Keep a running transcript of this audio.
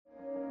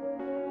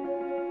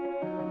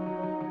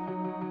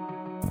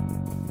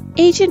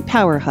Agent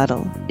Power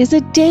Huddle is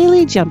a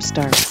daily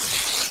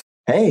jumpstart.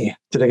 Hey,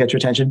 did I get your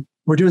attention?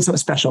 We're doing something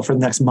special for the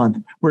next month.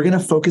 We're going to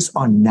focus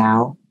on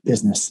now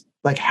business.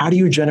 Like, how do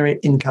you generate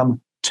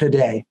income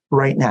today,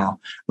 right now?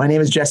 My name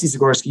is Jesse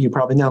Zagorski. You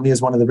probably know me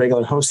as one of the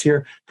regular hosts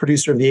here,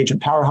 producer of the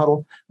Agent Power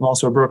Huddle. I'm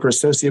also a broker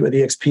associate with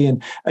EXP.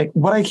 And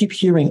what I keep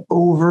hearing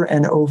over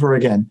and over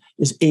again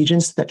is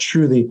agents that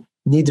truly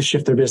need to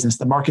shift their business.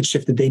 The market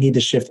shifted, they need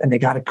to shift, and they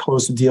got to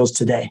close the deals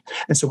today.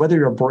 And so whether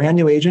you're a brand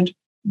new agent,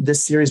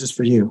 this series is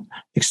for you.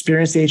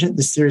 Experienced agent,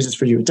 this series is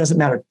for you. It doesn't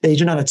matter.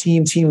 Agent on a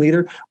team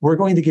leader, we're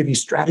going to give you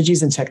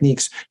strategies and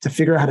techniques to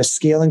figure out how to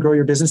scale and grow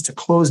your business to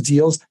close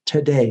deals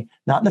today,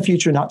 not in the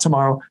future, not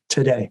tomorrow,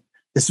 today.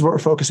 This is what we're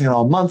focusing on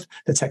all month,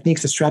 the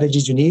techniques, the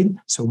strategies you need.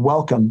 So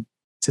welcome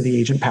to the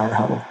Agent Power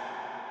Huddle.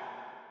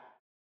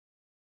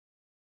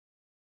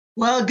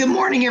 Well, good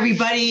morning,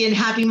 everybody, and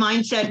happy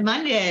Mindset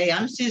Monday.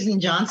 I'm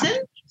Susan Johnson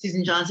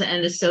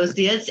and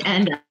Associates,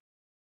 and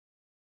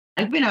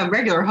I've been a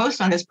regular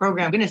host on this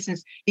program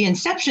since the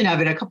inception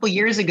of it a couple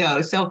years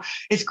ago. So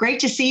it's great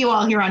to see you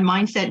all here on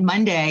Mindset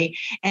Monday.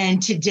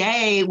 And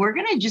today we're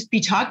going to just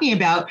be talking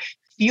about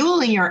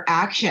fueling your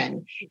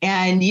action.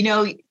 And,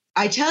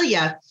 I tell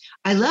you,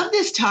 I love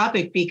this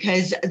topic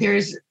because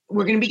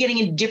we're going to be getting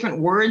into different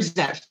words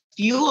that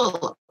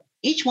fuel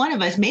each one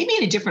of us, maybe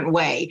in a different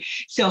way.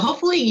 So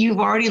hopefully you've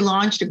already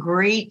launched a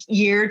great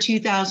year,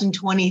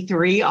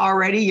 2023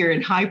 already. You're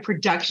in high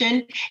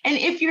production. And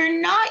if you're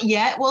not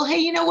yet, well, hey,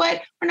 you know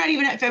what? We're not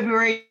even at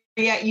February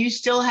yet. You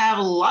still have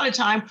a lot of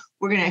time.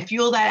 We're going to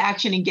fuel that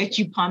action and get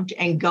you pumped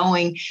and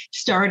going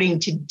starting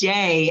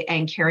today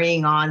and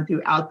carrying on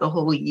throughout the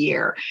whole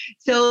year.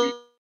 So,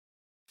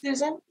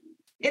 Susan,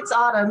 it's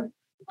Autumn.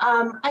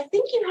 I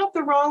think you have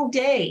the wrong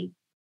day.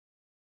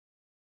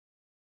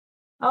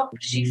 Oh,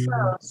 she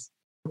froze.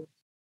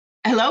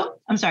 Hello?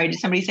 I'm sorry. Did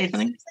somebody say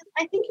something?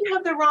 I think you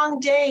have the wrong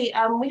day.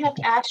 We have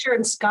Asher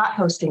and Scott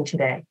hosting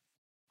today.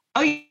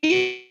 Oh,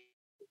 you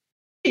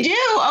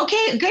do?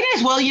 Okay,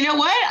 goodness. Well, you know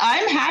what?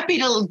 I'm happy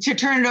to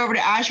turn it over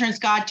to Asher and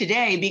Scott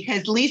today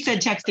because Lisa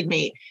texted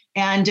me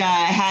and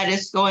had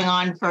us going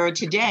on for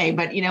today.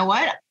 But you know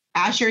what?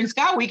 Asher and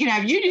Scott, we can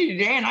have you do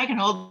today and I can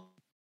hold.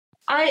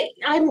 I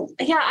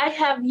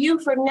have you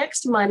for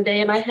next Monday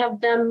and I have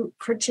them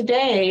for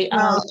today.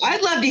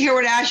 I'd love to hear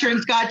what Asher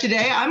and Scott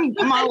today. I'm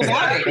all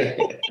about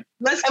it.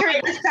 Let's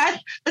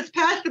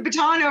pass the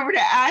baton over to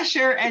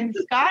Asher and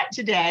Scott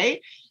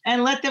today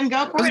and let them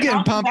go for it. I was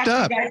getting pumped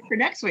up for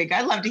next week.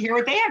 I'd love to hear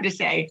what they have to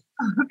say.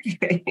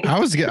 Okay. I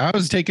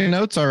was taking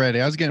notes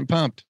already. I was getting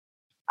pumped.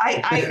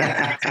 Hey,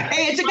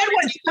 it's a good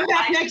one. Come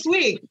back next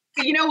week.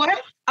 But you know what?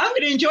 I'm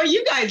going to enjoy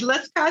you guys.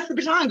 Let's pass the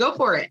baton. Go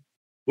for it.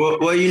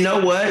 Well, you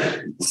know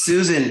what,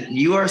 Susan,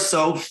 you are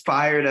so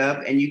fired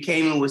up and you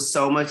came in with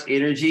so much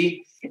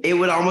energy. It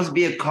would almost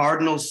be a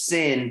cardinal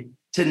sin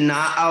to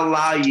not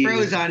allow you.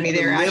 Froze on me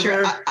there,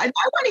 Asher. I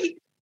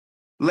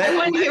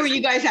want to hear what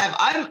you guys have.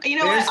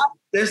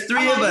 There's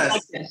three of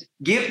us.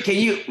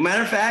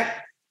 Matter of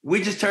fact,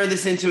 we just turned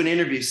this into an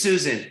interview.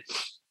 Susan,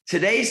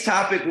 today's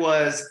topic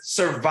was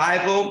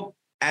survival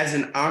as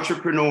an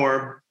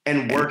entrepreneur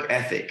and work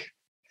ethic.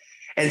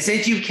 And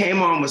since you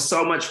came on with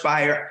so much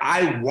fire,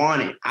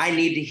 I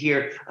need to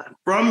hear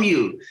from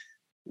you.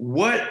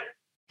 What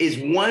is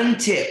one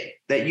tip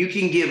that you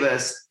can give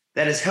us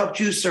that has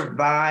helped you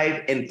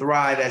survive and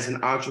thrive as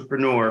an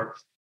entrepreneur?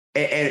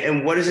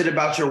 And what is it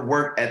about your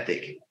work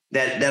ethic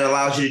that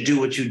allows you to do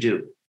what you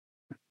do?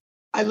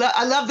 I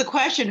love the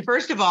question,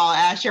 first of all,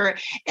 Asher.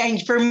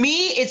 And for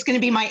me, it's going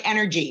to be my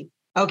energy.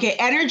 Okay.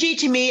 Energy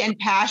to me and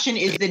passion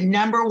is the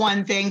number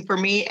one thing for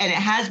me. And it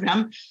has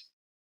been.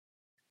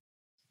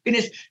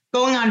 Goodness,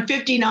 going on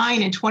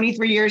 59 and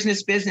 23 years in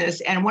this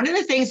business. And one of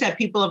the things that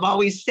people have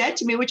always said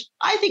to me, which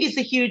I think is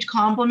a huge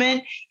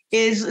compliment,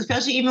 is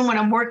especially even when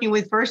I'm working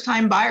with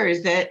first-time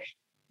buyers that,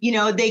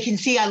 they can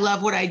see I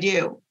love what I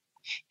do.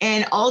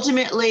 And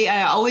ultimately,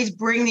 I always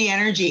bring the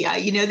energy.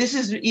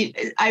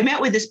 I met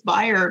with this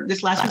buyer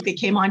this last week that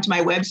came onto my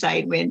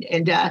website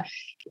and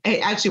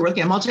actually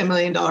working on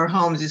multi-million-dollar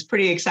homes is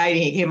pretty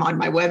exciting. He came on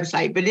my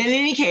website. But in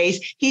any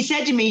case, he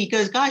said to me, he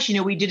goes, gosh,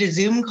 we did a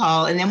Zoom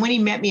call. And then when he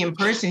met me in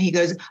person, he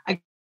goes, I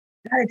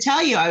got to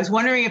tell you, I was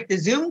wondering if the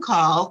Zoom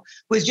call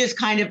was just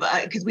kind of,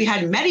 because we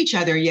hadn't met each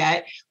other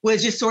yet,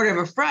 was just sort of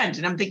a front.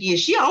 And I'm thinking, is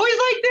she always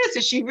like this?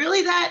 Is she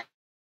really that?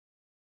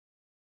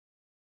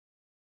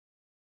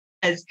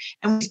 And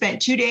we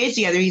spent 2 days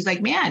together. He's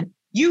like, man,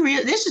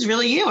 this is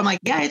really you. I'm like,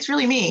 yeah, it's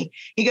really me.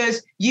 He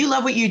goes, you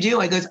love what you do.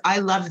 I goes, I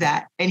love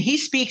that. And he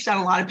speaks on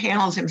a lot of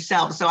panels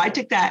himself. So I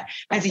took that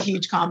as a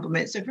huge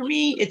compliment. So for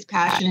me, it's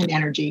passion and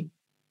energy.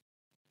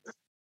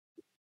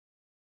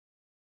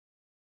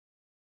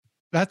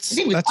 That's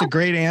a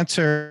great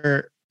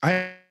answer.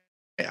 I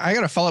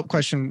got a follow-up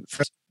question.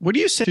 What do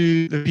you say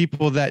to the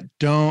people that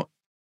don't,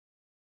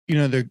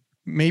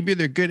 maybe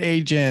they're good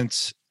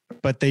agents,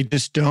 but they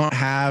just don't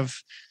have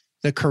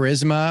the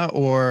charisma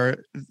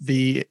or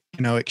the,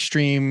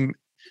 extreme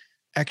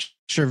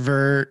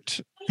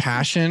extrovert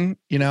passion,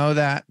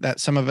 that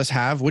some of us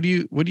have? What do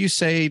you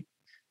say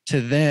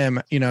to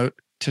them?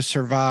 to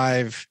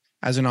survive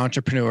as an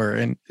entrepreneur,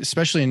 and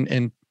especially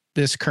in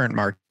this current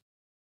market?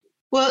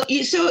 Well,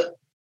 so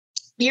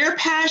your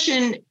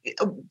passion,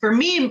 for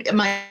me,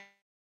 my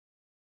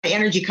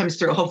energy comes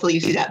through. Hopefully you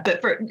see that,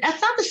 but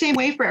that's not the same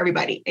way for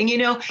everybody. And,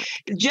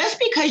 just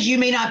because you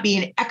may not be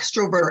an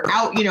extrovert or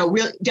out,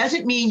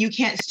 doesn't mean you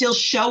can't still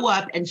show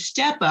up and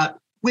step up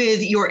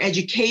with your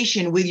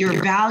education, with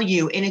your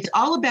value. And it's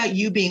all about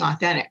you being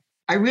authentic.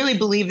 I really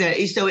believe that.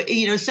 So,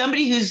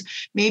 somebody who's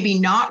maybe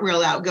not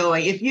real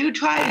outgoing, if you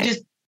try to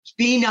just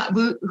be not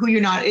who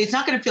you're not, it's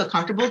not going to feel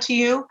comfortable to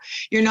you.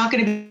 You're not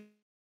going to be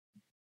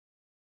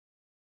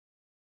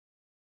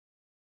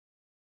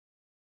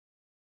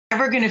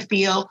ever going to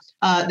feel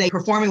they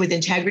performing with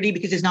integrity,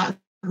 because it's not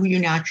who you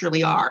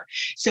naturally are.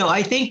 So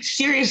I think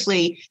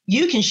seriously,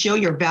 you can show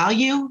your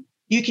value,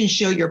 you can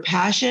show your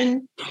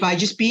passion by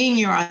just being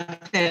your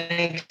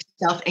authentic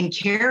self and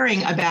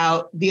caring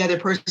about the other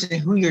person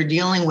who you're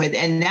dealing with.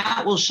 And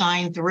that will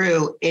shine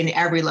through in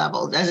every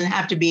level. It doesn't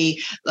have to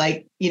be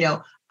like,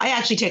 I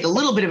actually take a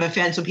little bit of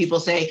offense when people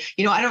say,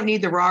 I don't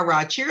need the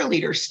rah-rah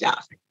cheerleader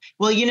stuff.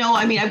 Well,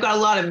 I've got a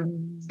lot of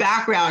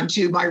background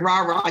to my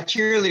rah-rah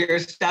cheerleader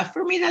stuff.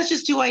 For me, that's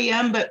just who I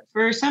am. But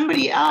for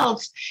somebody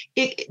else,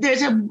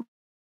 there's a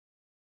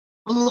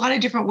lot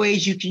of different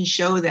ways you can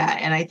show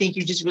that. And I think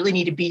you just really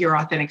need to be your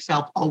authentic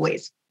self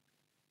always.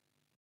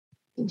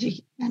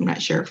 I'm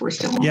not sure if we're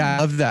still on. Yeah, I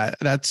love that.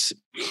 That's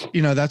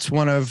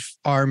one of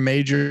our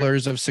major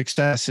pillars of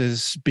success,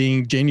 is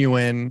being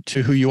genuine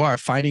to who you are,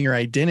 finding your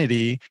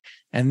identity,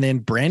 and then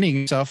branding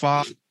yourself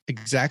off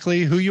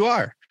exactly who you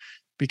are.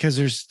 Because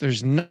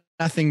there's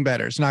nothing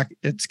better.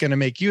 It's going to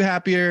make you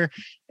happier,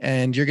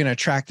 and you're going to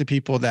attract the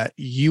people that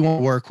you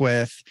want to work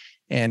with.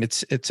 And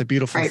it's a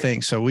beautiful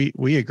thing. So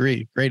we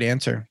agree. Great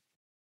answer.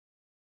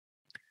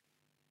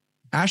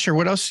 Asher,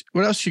 what else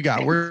you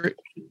got?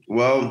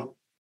 Well,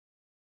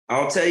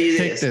 I'll tell you this.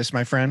 Take this,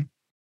 my friend.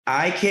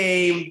 I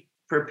came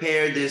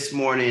prepared this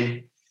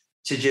morning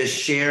to just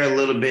share a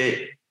little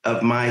bit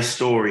of my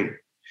story.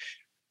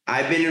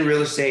 I've been in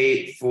real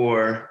estate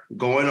for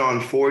going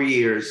on 4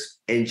 years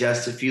in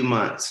just a few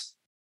months.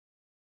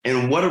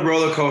 And what a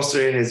roller coaster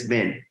it has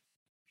been.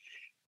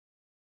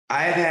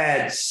 I've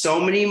had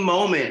so many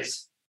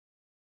moments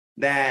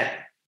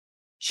that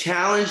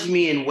challenged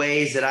me in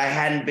ways that I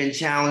hadn't been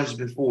challenged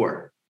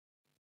before,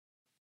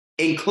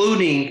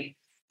 including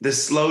the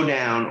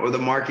slowdown or the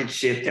market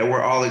shift that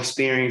we're all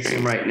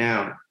experiencing right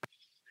now.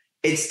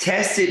 It's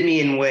tested me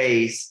in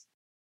ways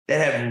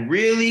that have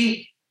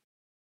really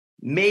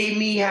made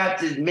me have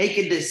to make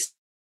a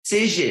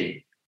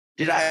decision.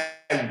 Did I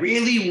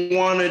really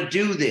want to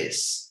do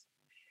this?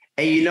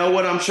 And you know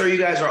what? I'm sure you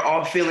guys are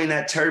all feeling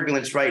that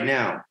turbulence right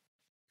now.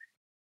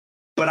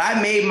 But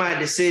I made my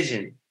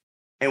decision.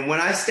 And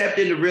when I stepped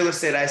into real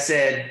estate, I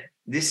said,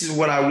 this is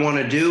what I want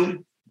to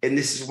do, and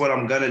this is what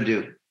I'm going to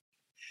do.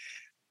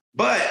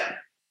 But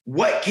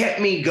what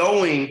kept me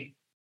going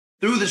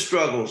through the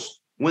struggles,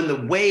 when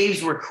the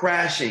waves were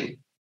crashing,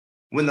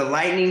 when the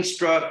lightning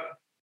struck,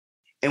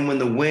 and when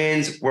the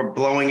winds were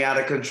blowing out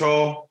of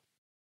control,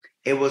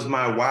 it was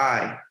my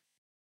why.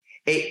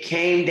 It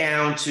came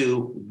down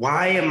to,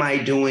 why am I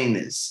doing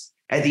this?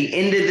 At the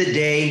end of the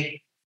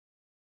day,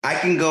 I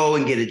can go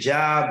and get a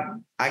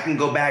job. I can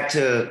go back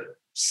to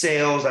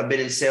sales. I've been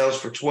in sales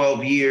for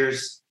 12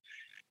 years.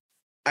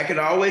 I could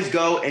always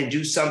go and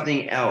do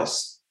something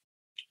else.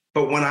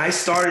 But when I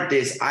started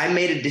this, I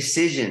made a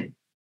decision.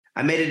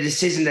 I made a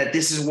decision that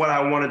this is what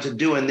I wanted to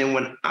do. And then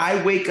when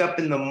I wake up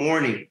in the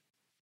morning,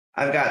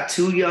 I've got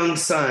 2 young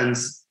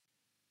sons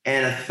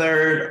and a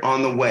third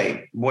on the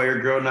way, boy or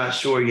girl, not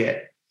sure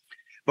yet.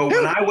 But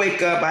when I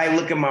wake up, I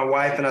look at my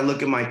wife and I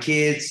look at my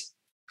kids.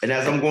 And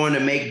as I'm going to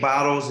make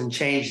bottles and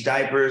change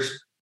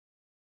diapers,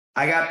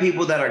 I got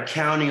people that are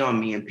counting on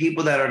me and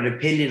people that are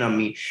dependent on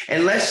me.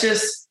 And let's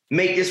just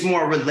make this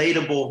more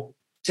relatable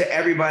to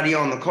everybody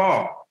on the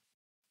call.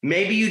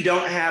 Maybe you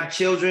don't have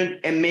children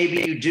and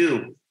maybe you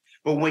do.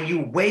 But when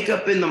you wake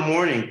up in the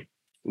morning,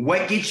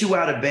 what gets you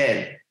out of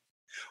bed?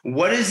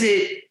 What is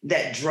it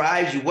that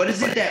drives you? What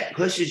is it that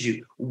pushes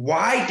you?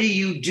 Why do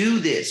you do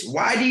this?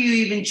 Why do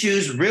you even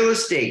choose real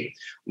estate?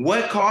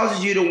 What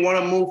causes you to want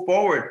to move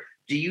forward?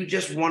 Do you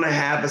just want to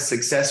have a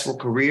successful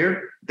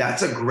career?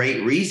 That's a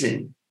great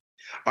reason.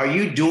 Are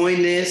you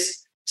doing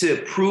this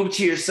to prove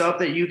to yourself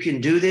that you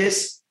can do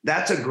this?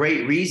 That's a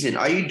great reason.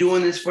 Are you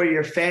doing this for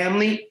your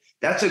family?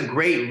 That's a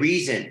great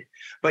reason.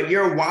 But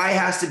your why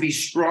has to be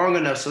strong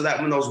enough so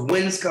that when those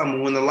winds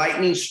come, when the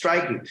lightning's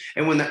striking,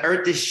 and when the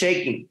earth is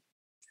shaking,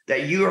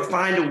 that you will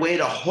find a way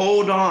to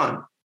hold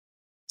on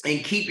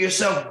and keep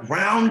yourself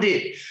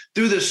grounded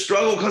through the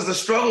struggle, because the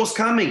struggle's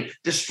coming.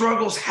 The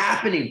struggle's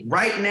happening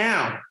right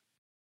now.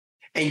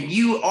 And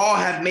you all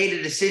have made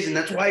a decision.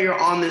 That's why you're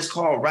on this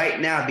call right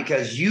now,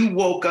 because you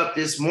woke up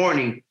this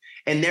morning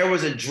and there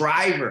was a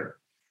driver.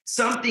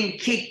 Something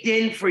kicked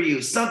in for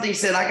you. Something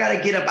said, I got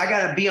to get up. I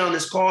got to be on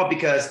this call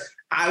because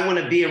I want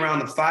to be around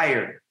the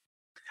fire.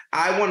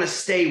 I want to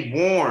stay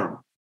warm.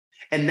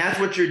 And that's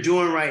what you're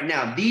doing right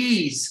now.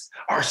 These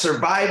are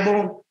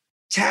survival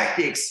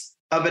tactics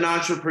of an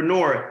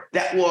entrepreneur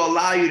that will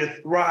allow you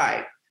to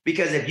thrive.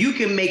 Because if you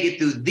can make it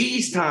through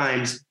these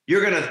times,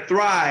 you're going to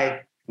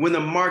thrive when the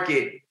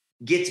market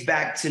gets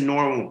back to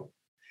normal.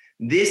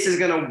 This is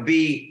going to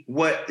be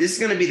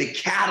the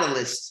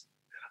catalyst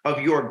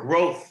of your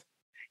growth,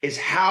 is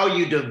how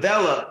you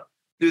develop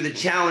through the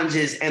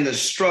challenges and the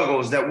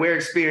struggles that we're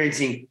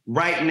experiencing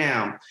right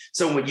now.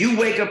 So when you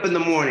wake up in the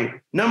morning,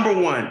 number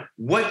one,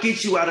 what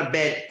gets you out of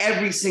bed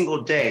every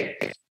single day?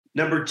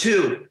 Number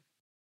two,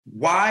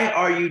 why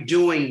are you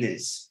doing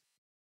this?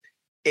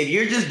 If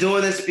you're just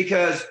doing this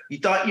because you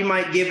thought you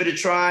might give it a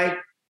try,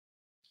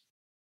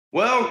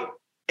 well,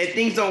 if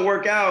things don't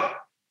work out,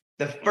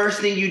 the first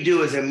thing you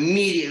do is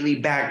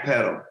immediately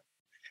backpedal.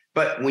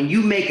 But when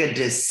you make a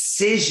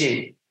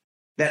decision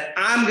that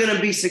I'm going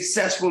to be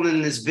successful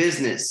in this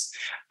business,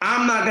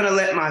 I'm not going to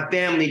let my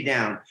family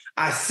down.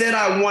 I said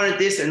I wanted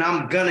this and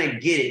I'm going to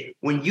get it.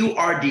 When you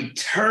are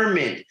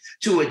determined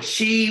to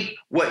achieve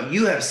what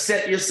you have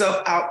set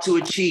yourself out to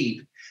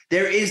achieve,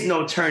 there is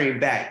no turning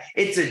back.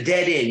 It's a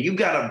dead end. You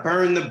got to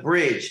burn the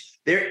bridge.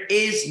 There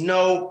is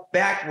no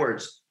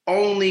backwards,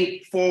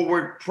 only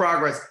forward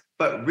progress.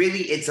 But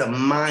really, it's a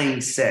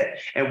mindset.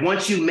 And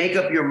once you make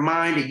up your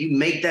mind and you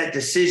make that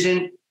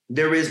decision,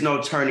 there is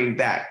no turning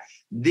back.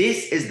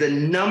 This is the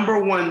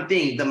number one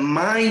thing. The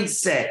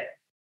mindset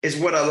is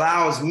what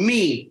allows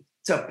me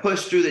to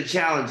push through the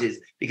challenges.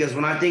 Because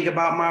when I think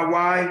about my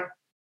why,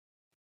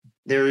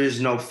 there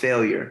is no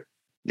failure.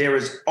 There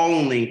is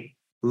only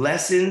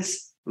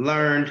lessons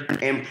learned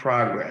and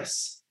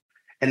progress.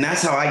 And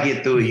that's how I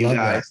get through it, you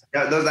guys.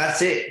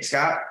 That's it,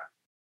 Scott.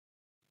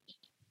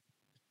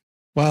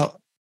 Well,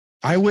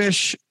 I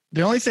wish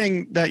the only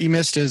thing that you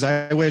missed is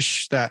I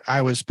wish that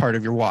I was part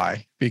of your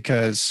why,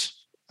 because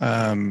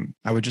I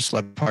would just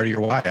love part of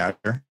your why out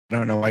there. I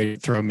don't know why you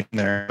throw me in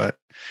there, but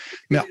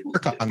I'll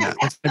work on that.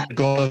 That's a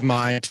goal of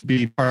mine, to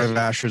be part of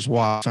Asher's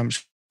why. So I'm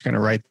just going to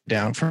write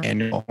down for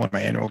one of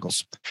my annual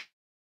goals.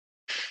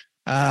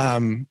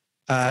 No,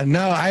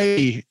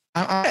 I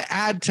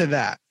add to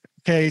that.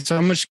 Okay, so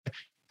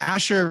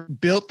Asher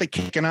built the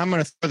cake, and I'm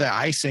going to throw the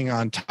icing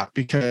on top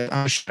because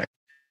I'm sure.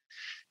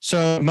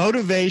 So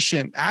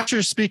motivation,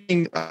 after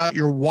speaking about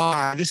your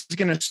why, this is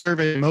going to serve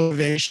as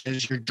motivation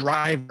as your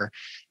driver.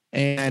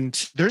 And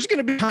there's going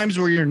to be times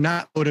where you're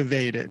not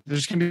motivated.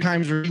 There's going to be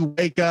times where you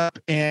wake up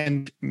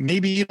and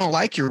maybe you don't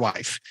like your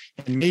wife,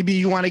 and maybe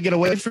you want to get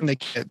away from the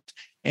kids,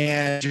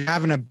 and you're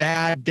having a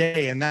bad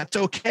day, and that's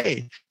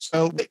okay.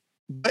 So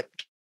what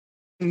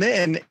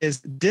then is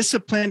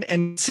discipline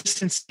and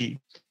consistency.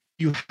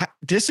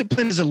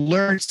 Discipline is a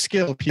learned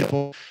skill,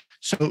 people.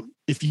 So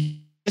if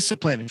you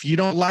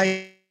don't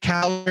like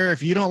calendar,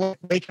 if you don't like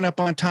waking up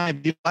on time,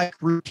 if you like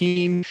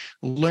routine,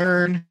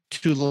 learn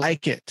to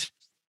like it.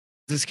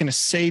 It's going to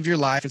save your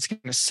life. It's going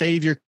to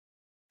save your,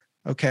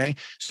 okay?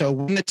 So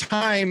when the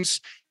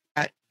times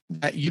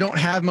that you don't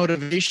have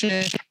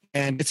motivation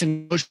and it's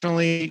an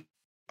emotionally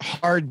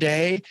hard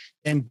day,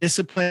 and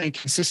discipline and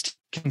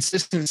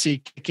consistency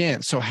kick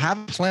in. So have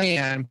a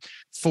plan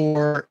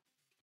to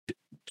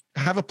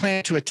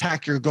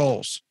attack your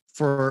goals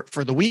for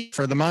the week,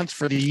 for the month,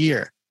 for the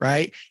year.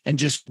 Right? And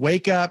just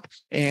wake up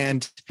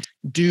and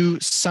do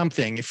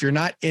something. If you're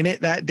not in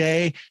it that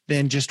day,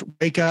 then just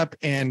wake up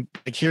and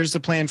here's the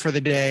plan for the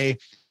day,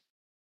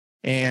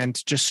 and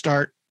just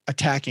start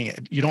attacking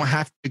it. You don't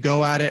have to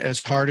go at it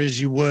as hard as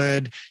you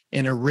would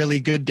in a really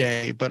good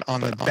day, but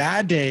on the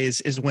bad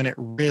days is when it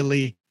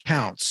really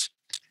counts,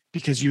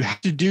 because you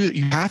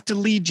have to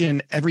lead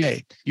gen every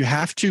day. You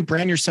have to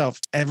brand yourself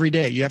every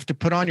day. You have to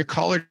put on your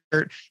collared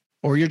shirt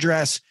or your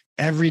dress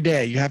every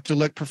day. You have to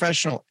look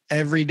professional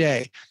every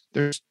day.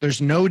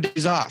 There's no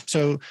days off.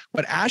 So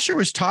what Asher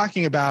was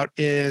talking about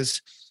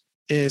is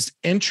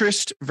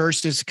interest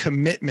versus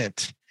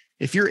commitment.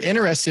 If you're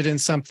interested in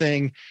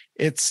something,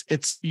 it's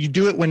you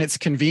do it when it's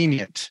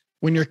convenient.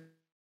 When you're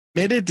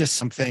committed to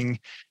something,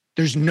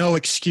 there's no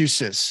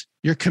excuses.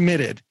 You're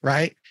committed,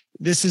 right?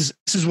 This is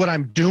what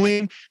I'm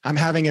doing. I'm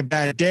having a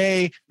bad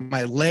day.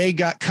 My leg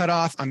got cut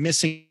off. I'm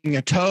missing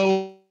a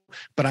toe,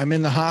 but I'm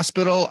in the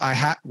hospital.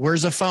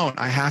 Where's a phone?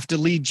 I have to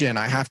lead gen.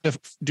 I have to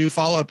do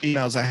follow-up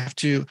emails. I have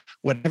to,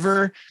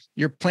 whatever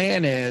your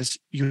plan is,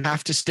 you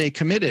have to stay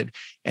committed.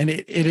 And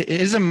it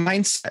is a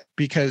mindset,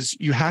 because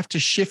you have to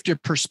shift your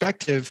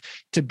perspective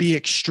to be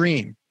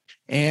extreme.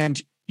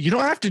 And you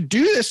don't have to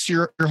do this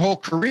your whole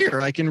career.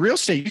 Like in real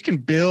estate, you can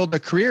build a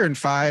career in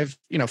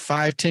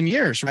 5-10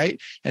 years, right?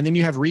 And then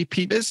you have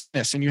repeat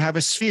business, and you have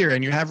a sphere,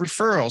 and you have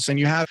referrals, and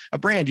you have a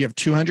brand. You have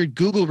 200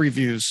 Google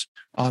reviews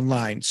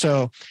online.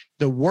 So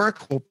the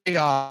work will pay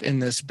off in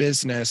this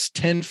business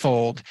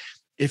tenfold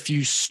if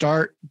you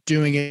start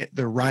doing it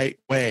the right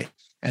way.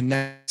 And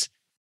that's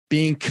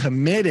being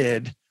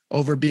committed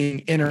over being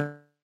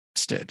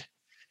interested.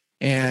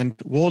 And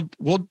we'll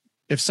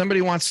if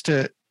somebody wants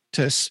to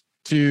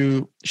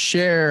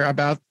share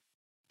about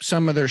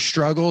some of their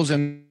struggles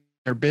in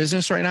their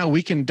business right now,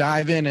 we can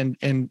dive in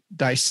and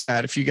dissect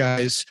that if you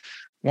guys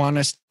want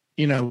us,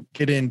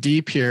 get in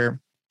deep here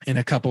in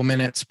a couple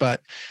minutes.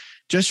 But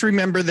just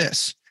remember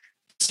this: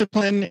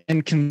 discipline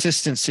and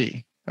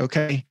consistency.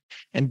 Okay.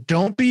 And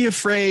don't be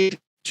afraid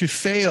to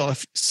fail.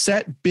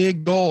 Set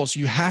big goals.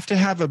 You have to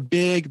have a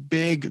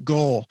big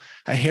goal,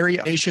 a hairy,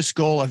 audacious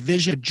goal, a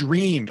vision, a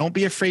dream. Don't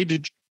be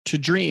afraid to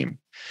dream.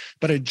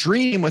 But a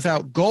dream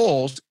without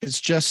goals is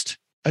just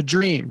a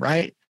dream,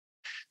 right?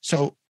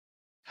 So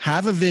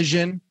have a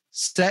vision,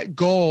 set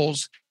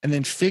goals, and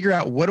then figure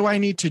out, what do I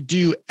need to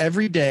do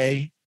every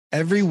day,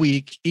 every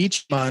week,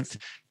 each month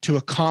to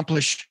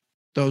accomplish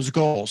those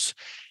goals?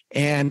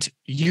 And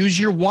use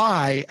your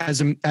why as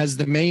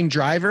the main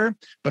driver.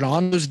 But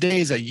on those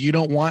days that you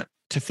don't want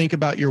to think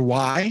about your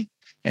why,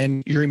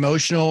 and you're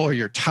emotional, or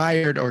you're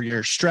tired, or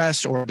you're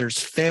stressed, or there's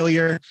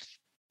failure,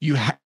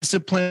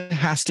 discipline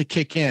has to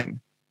kick in.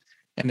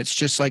 And it's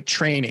just like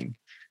training.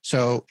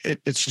 So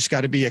it's just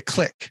got to be a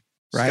click,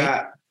 right?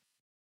 Scott,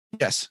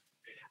 yes.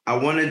 I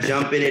want to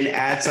jump in and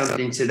add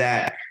something to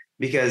that,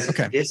 because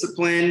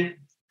discipline,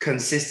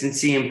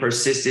 consistency, and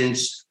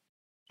persistence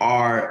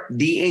are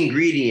the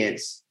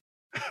ingredients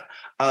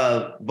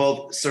of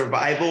both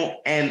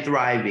survival and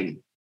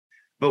thriving.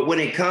 But when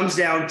it comes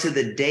down to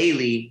the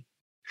daily,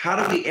 how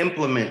do we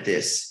implement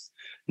this?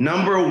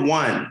 Number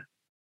one,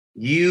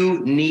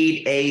 you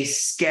need a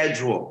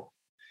schedule.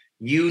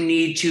 You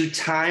need to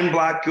time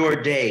block your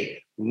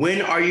day.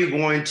 When are you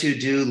going to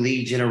do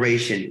lead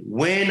generation?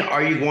 When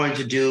are you going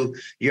to do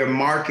your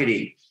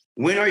marketing?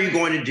 When are you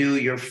going to do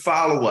your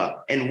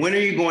follow-up? And when are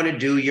you going to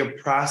do your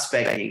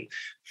prospecting?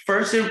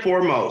 First and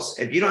foremost,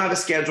 if you don't have a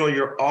schedule,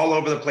 you're all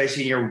over the place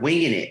and you're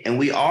winging it. And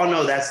we all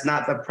know that's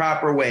not the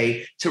proper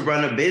way to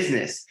run a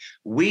business.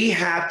 We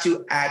have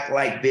to act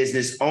like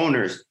business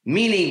owners,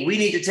 meaning we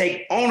need to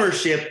take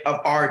ownership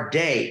of our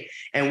day,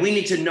 and we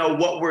need to know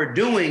what we're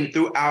doing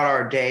throughout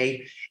our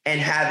day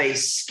and have a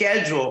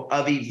schedule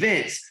of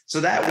events. So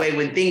that way,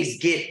 when things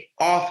get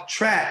off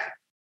track,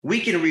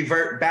 we can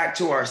revert back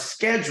to our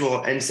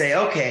schedule and say,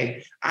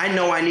 okay, I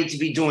know I need to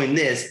be doing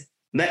this.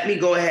 Let me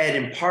go ahead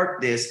and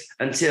park this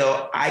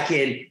until I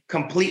can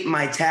complete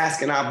my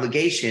task and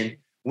obligation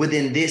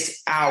within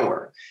this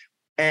hour.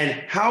 And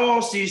how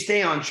else do you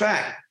stay on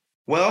track?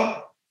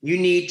 Well, you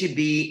need to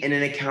be in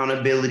an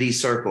accountability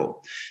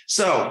circle.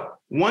 So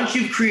once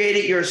you've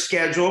created your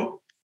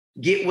schedule,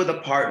 get with a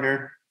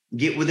partner,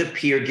 get with a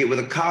peer, get with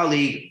a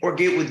colleague, or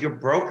get with your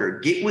broker,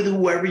 get with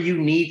whoever you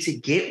need to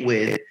get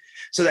with,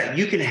 so that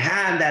you can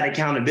have that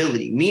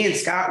accountability. Me and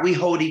Scott, we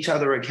hold each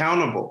other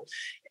accountable.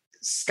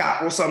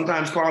 Scott will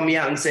sometimes call me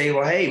out and say,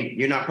 well, hey,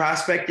 you're not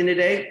prospecting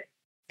today.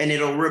 And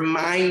it'll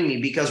remind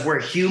me, because we're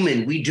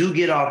human. We do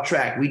get off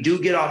track. We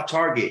do get off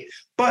target.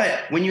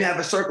 But when you have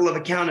a circle of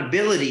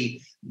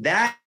accountability,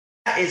 that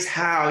is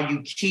how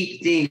you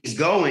keep things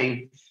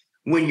going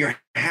when you're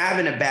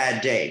having a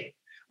bad day,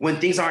 when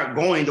things aren't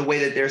going the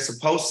way that they're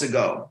supposed to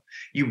go.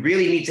 You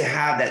really need to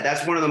have that.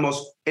 That's one of the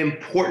most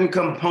important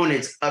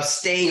components of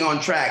staying on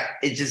track,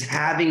 is just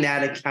having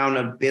that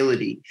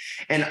accountability.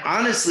 And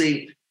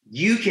honestly,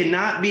 you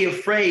cannot be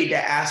afraid to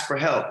ask for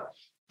help.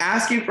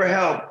 Asking for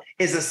help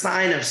is a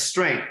sign of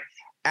strength.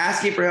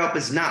 Asking for help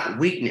is not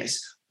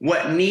weakness.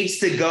 What needs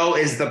to go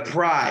is the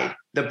pride,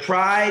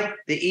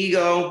 the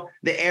ego,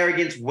 the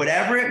arrogance,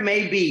 whatever it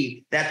may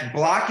be that's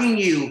blocking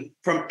you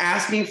from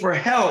asking for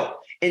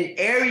help in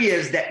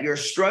areas that you're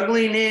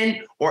struggling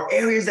in or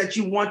areas that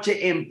you want to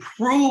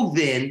improve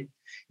in.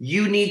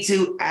 You need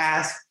to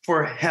ask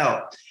for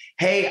help.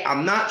 Hey,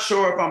 I'm not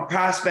sure if I'm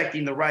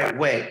prospecting the right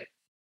way.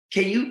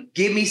 Can you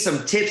give me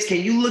some tips?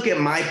 Can you look at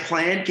my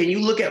plan? Can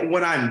you look at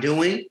what I'm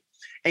doing?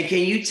 And can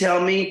you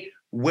tell me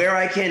where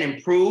I can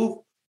improve?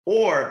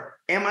 Or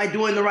am I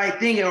doing the right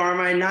thing, or am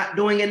I not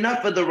doing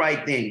enough of the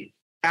right thing?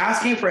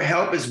 Asking for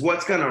help is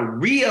what's going to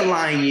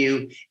realign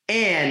you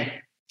and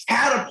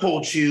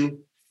catapult you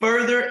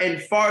further and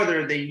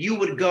farther than you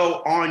would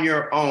go on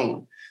your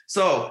own.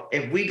 So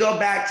if we go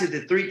back to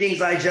the three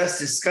things I just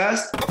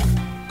discussed.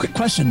 Quick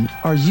question.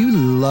 Are you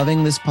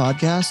loving this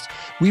podcast?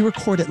 We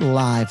record it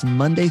live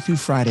Monday through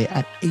Friday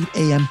at 8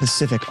 a.m.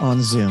 Pacific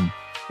on Zoom.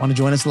 Want to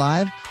join us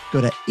live?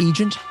 Go to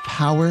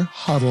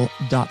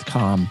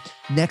agentpowerhuddle.com.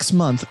 Next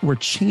month, we're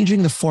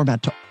changing the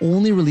format to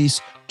only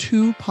release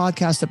 2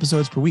 podcast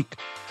episodes per week.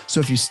 So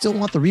if you still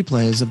want the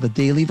replays of the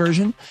daily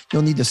version,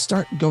 you'll need to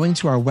start going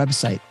to our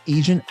website,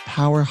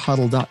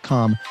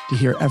 agentpowerhuddle.com, to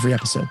hear every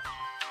episode.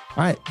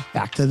 All right,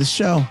 back to the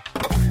show.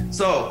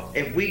 So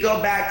if we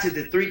go back to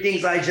the three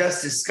things I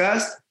just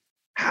discussed,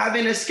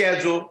 having a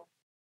schedule,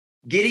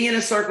 getting in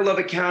a circle of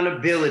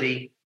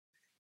accountability,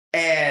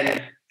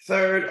 and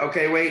third.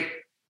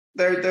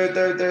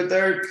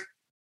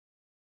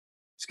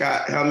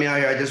 Scott, help me out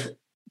here.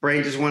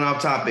 Brain just went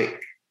off topic.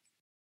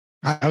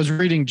 I was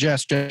reading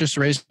Jess. Jess just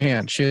raised her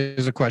hand. She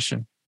has a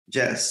question.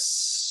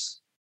 Jess.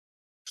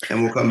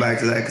 And we'll come back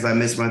to that because I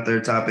missed my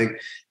third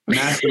topic.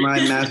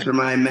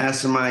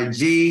 Mastermind.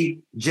 G.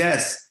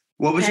 Jess,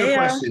 what was your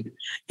question?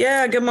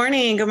 Yeah, good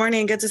morning.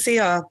 Good to see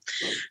y'all.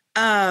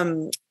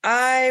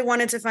 I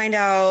wanted to find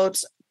out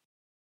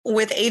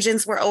with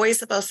agents, we're always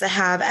supposed to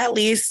have at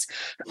least,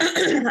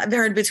 I've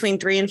heard between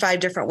 3 and 5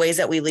 different ways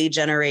that we lead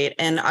generate.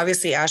 And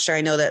obviously, Asher,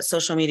 I know that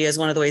social media is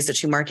one of the ways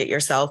that you market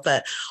yourself,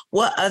 but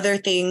what other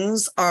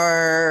things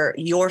are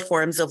your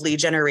forms of lead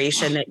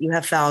generation that you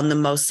have found the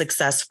most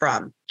success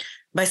from?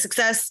 By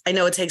success, I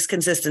know it takes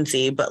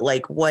consistency, but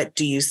like, what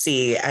do you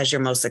see as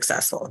your most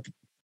successful?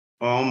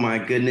 Oh my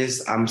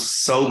goodness. I'm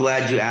so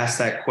glad you asked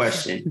that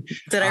question.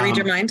 Did I read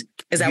your mind?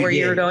 Is that where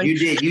you were going? You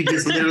did. You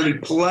just literally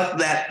plucked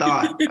that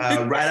thought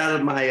right out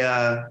of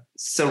my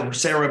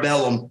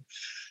cerebellum.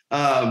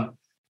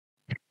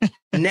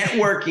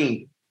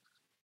 Networking.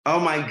 Oh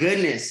my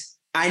goodness.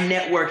 I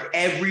network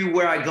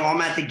everywhere I go.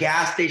 I'm at the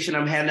gas station.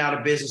 I'm handing out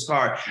a business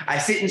card. I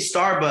sit in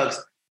Starbucks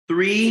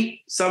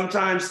 3,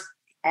 sometimes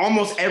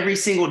almost every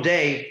single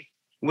day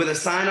with a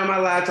sign on my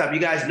laptop. You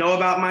guys know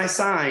about my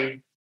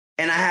sign.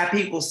 And I have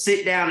people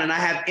sit down and I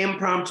have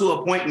impromptu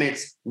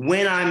appointments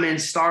when I'm in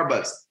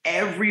Starbucks.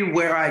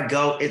 Everywhere I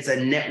go, it's a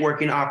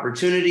networking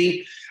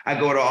opportunity. I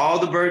go to all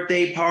the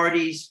birthday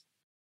parties,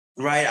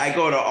 right? I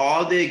go to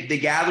all the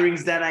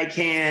gatherings that I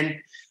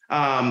can.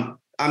 I'm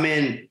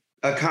in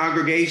a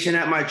congregation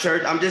at my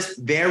church. I'm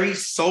just very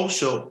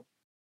social.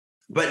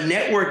 But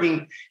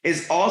networking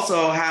is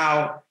also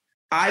how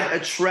I've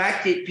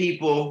attracted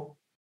people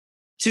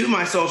to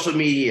my social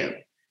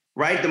media,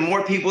 right? The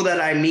more people that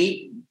I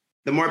meet,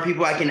 the more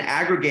people I can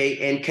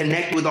aggregate and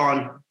connect with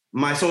on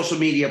my social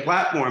media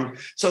platform.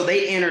 So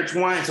they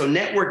intertwine. So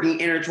networking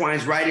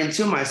intertwines right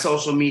into my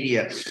social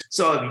media.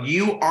 So if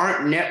you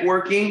aren't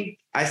networking,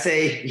 I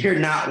say you're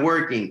not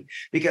working,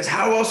 because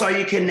how else are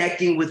you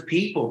connecting with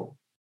people?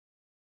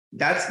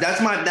 That's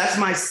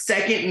my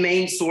second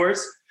main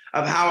source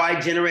of how I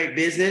generate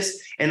business.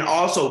 And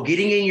also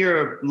getting in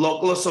your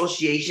local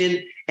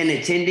association and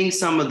attending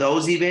some of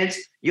those events,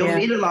 you'll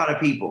meet a lot of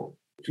people.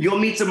 You'll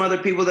meet some other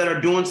people that are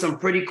doing some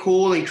pretty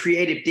cool and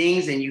creative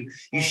things, and you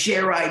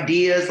share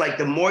ideas. Like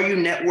the more you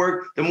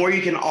network, the more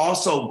you can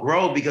also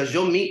grow, because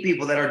you'll meet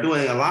people that are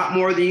doing a lot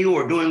more than you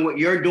or doing what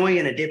you're doing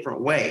in a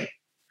different way.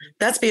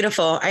 That's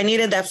beautiful. I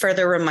needed that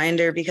further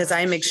reminder because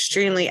I'm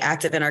extremely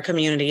active in our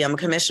community. I'm a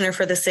commissioner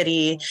for the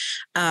city.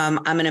 I'm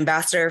an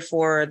ambassador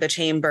for the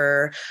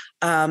chamber.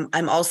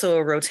 I'm also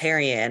a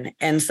Rotarian.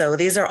 And so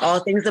these are all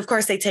things, of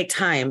course, they take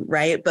time,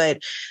 right?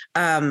 But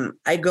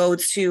I go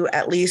to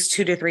at least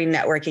 2 to 3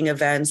 networking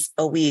events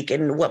a week.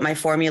 And what my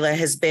formula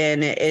has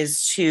been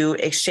is to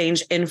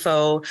exchange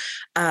info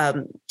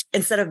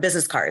instead of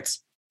business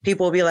cards.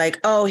 People will be like,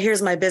 oh,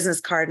 here's my business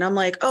card. And I'm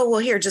like, oh,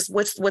 well, here, just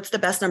what's the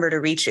best number to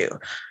reach you?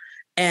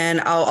 And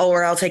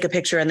I'll take a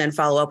picture and then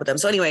follow up with them.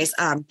 So anyways,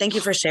 thank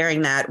you for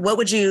sharing that.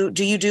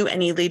 Do you do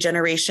any lead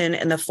generation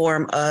in the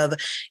form of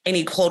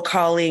any cold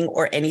calling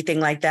or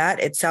anything like that?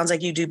 It sounds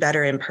like you do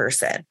better in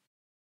person.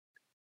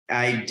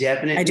 I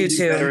definitely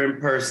do better in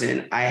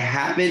person. I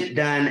haven't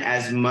done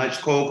as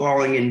much cold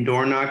calling and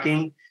door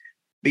knocking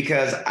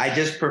because I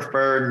just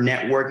prefer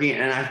networking.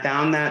 And I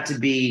found that to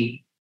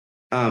be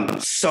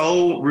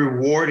so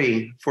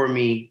rewarding for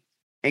me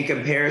in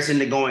comparison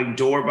to going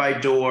door by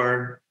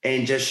door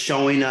and just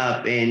showing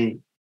up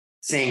and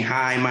saying,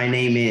 hi, my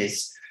name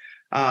is.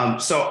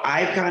 So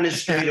I've kind of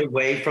strayed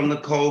away from the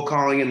cold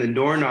calling and the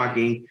door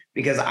knocking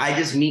because I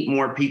just meet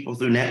more people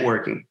through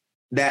networking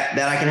that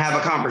I can have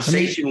a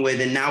conversation with.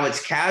 And now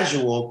it's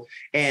casual.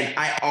 And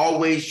I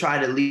always try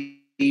to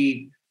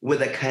lead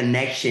with a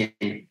connection,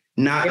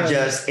 not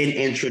just an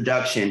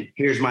introduction.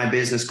 Here's my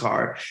business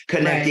card,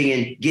 connecting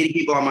and getting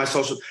people on my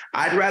social.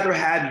 I'd rather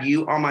have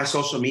you on my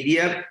social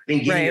media than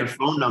getting your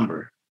phone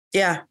number.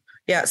 Yeah.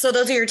 Yeah. So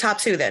those are your top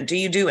 2 then. Do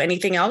you do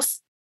anything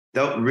else?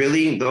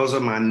 Those are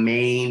my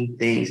main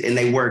things, and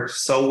they work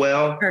so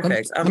well.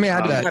 Perfect. Let me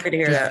add that. Happy to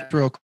hear that.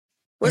 Real quick.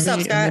 What's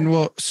up, Scott? And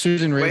then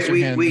Susan raise her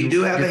hand. We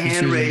do have a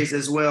hand raised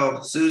as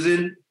well.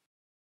 Susan?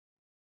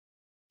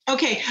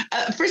 Okay.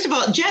 First of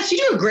all, Jess, you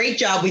do a great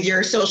job with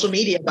your social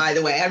media, by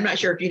the way. I'm not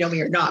sure if you know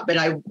me or not, but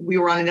we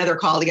were on another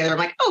call together. I'm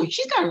like, oh,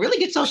 she's got really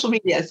good social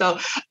media. So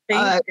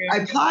I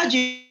applaud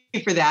you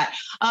for that.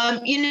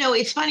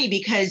 It's funny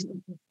because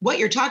what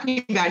you're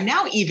talking about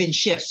now even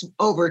shifts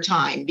over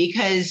time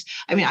because,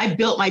 I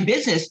built my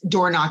business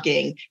door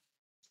knocking,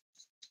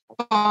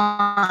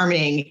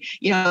 farming,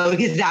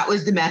 because that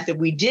was the method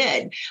we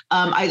did.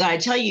 I got to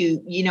tell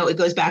you, it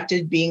goes back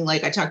to being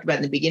like I talked about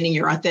in the beginning,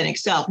 your authentic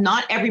self.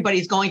 Not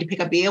everybody's going to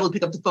be able to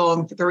pick up the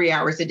phone for 3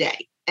 hours a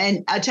day.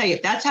 And I'll tell you,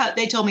 if that's how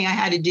they told me I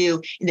had to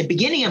do in the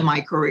beginning of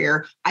my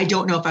career, I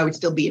don't know if I would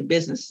still be in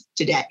business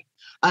today.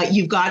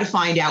 You've got to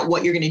find out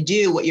what you're going to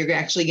do, what you're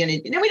actually going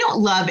to do. We don't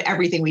love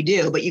everything we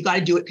do, but you've got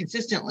to do it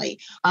consistently.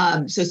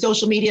 So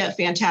social media,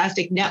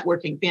 fantastic.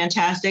 Networking,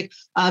 fantastic.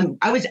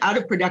 I was out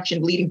of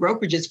production leading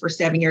brokerages for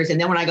 7 years.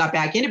 And then when I got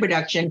back into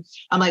production,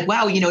 I'm like,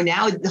 wow,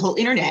 now the whole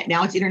internet,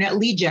 now it's internet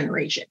lead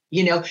generation,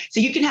 so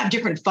you can have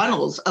different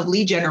funnels of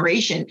lead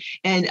generation.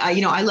 And,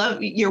 I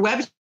love your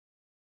website.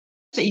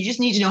 So you just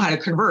need to know how to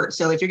convert.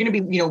 So if you're going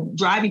to be,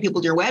 driving people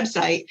to your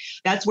website,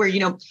 that's where,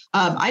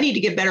 I need to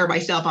get better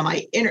myself on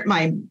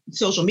my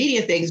social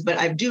media things, but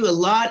I do a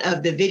lot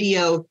of the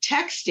video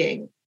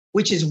texting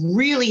which has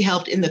really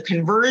helped in the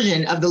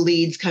conversion of the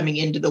leads coming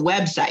into the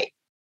website.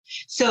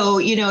 So,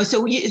 you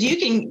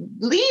can,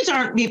 leads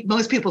aren't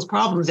most people's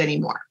problems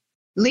anymore.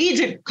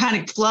 Leads are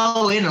kind of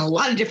flow in a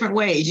lot of different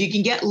ways. You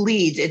can get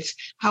leads. It's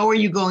how are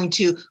you going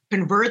to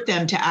convert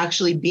them to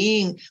actually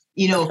being,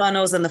 the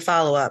funnels and the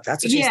follow-up.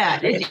 That's what you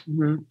said.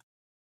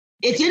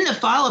 It's in the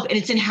follow-up and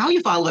it's in how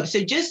you follow up.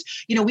 So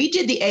just, we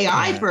did the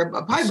AI for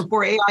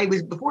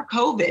probably before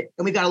COVID,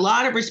 and we got a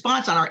lot of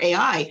response on our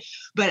AI.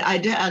 But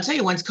I'll tell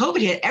you, once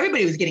COVID hit,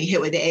 everybody was getting hit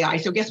with the AI.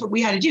 So guess what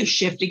we had to do?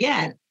 Shift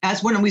again.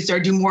 That's when we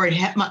started doing more and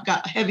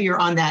got heavier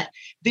on that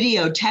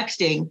video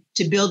texting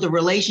to build the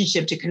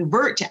relationship, to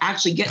convert, to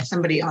actually get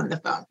somebody on the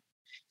phone.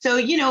 So,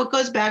 it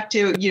goes back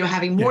to,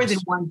 having more than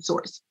one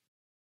source.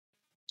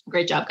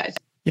 Great job, guys.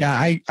 Yeah,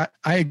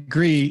 I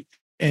agree.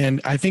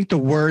 And I think the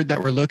word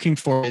that we're looking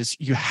for is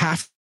you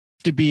have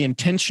to be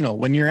intentional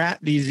when you're at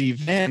these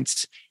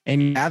events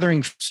and you're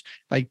gathering.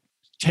 Like,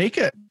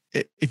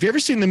 if you ever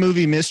seen the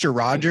movie Mr.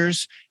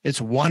 Rogers, it's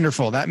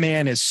wonderful. That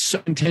man is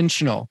so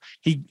intentional.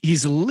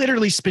 He's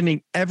literally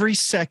spending every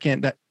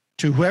second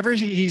to whoever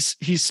he's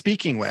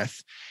speaking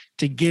with,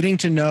 to getting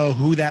to know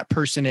who that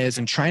person is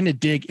and trying to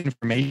dig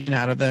information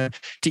out of them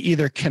to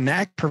either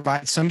connect,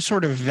 provide some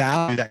sort of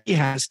value that he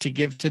has to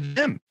give to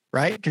them.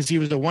 Right? Because he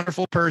was a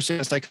wonderful person,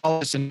 a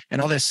psychologist, and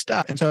all this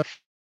stuff. And so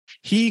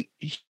he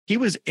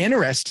was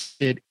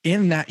interested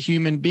in that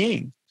human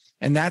being.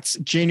 And that's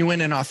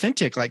genuine and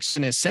authentic, like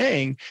Susan is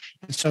saying.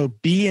 And so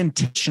be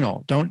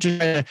intentional. Don't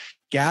just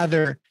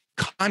gather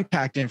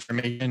contact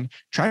information.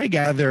 Try to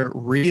gather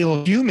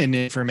real human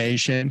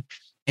information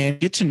and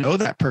get to know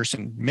that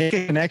person. Make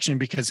a connection,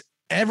 because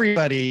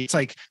everybody, it's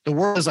like the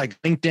world is like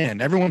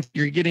LinkedIn. Everyone,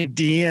 you're getting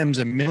DMs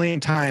a million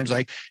times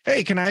like,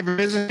 hey, can I have your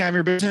business? Can I have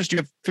your business? Do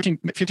you have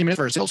 15 minutes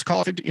for a sales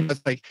call?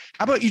 It's like,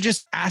 how about you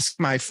just ask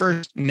my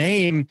first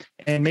name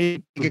and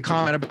make a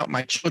comment about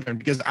my children,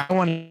 because I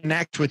want to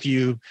connect with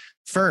you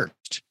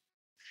first.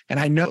 And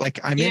I know,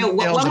 like, I'm in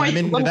sales and I'm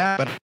into that,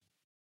 but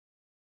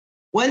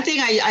one thing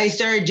I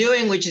started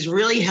doing, which has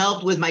really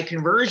helped with my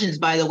conversions,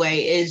 by the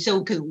way, is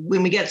because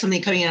when we get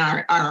something coming in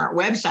on our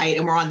website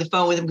and we're on the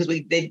phone with them, because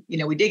we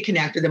did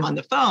connect with them on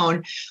the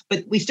phone,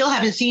 but we still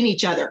haven't seen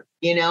each other,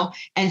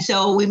 and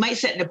so we might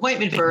set an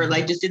appointment for,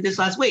 like, just did this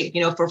last week,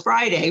 for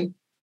Friday.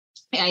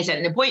 And I set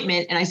an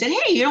appointment and I said,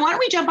 hey, why don't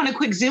we jump on a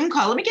quick Zoom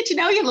call? Let me get to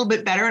know you a little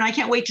bit better. And I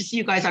can't wait to see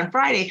you guys on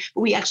Friday.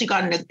 But we actually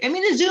got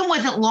the Zoom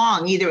wasn't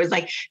long either. It was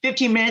like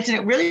 15 minutes, and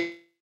it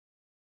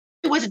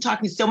wasn't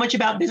talking so much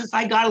about business.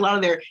 I got a lot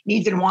of their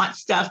needs and wants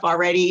stuff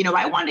already.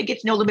 I wanted to get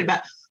to know a little bit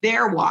about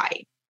their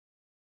why.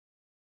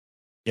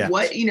 Yeah.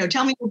 What,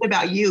 tell me a little bit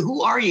about you.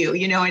 Who are you?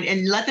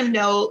 And let them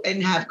know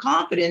and have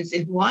confidence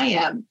in who I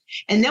am.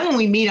 And then when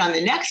we meet on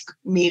the next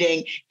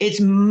meeting,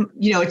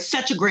 it's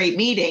such a great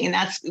meeting. And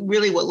that's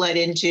really what led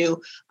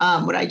into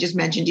what I just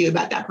mentioned to you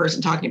about that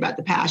person talking about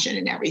the passion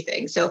and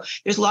everything. So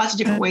there's lots of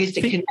different ways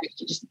to connect.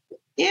 You just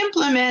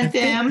implement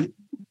them.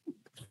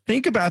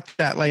 Think about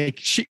that. Like,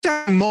 she's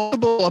having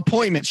multiple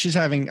appointments. She's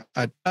having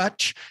a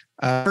touch,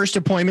 first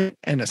appointment,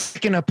 and a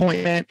second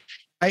appointment.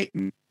 Right?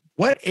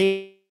 What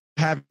age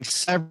having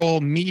several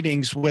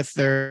meetings with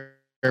their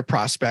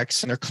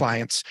prospects and their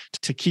clients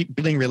to keep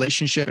building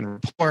relationship and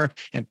rapport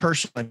and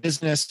personal and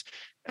business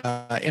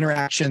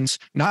interactions?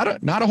 Not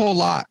a whole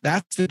lot.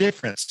 That's the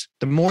difference.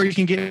 The more you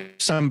can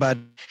get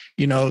somebody,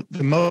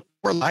 the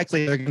more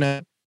likely they're going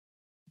to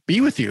be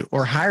with you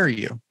or hire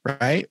you,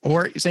 right?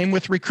 Or same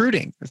with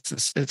recruiting.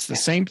 It's the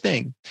same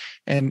thing.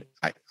 And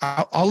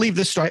I'll leave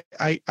this story.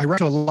 I run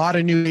to a lot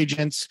of new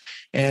agents,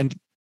 and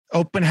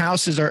open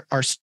houses are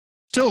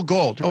still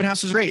gold. Open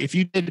house is great. If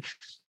you did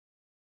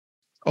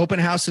open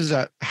houses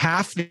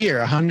half the year,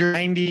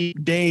 190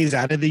 days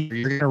out of the year,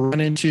 you're going to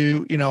run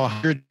into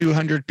 100,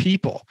 200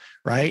 people,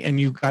 right? And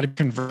you've got to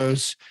convert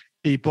those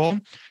people.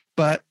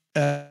 But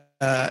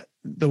the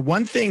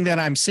one thing that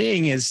I'm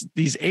seeing is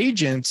these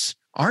agents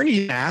aren't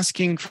even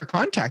asking for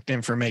contact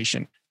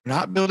information,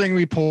 not building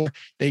rapport.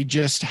 They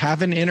just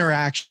have an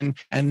interaction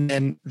and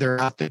then they're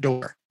out the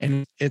door.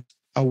 And it's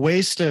a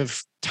waste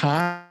of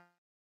time.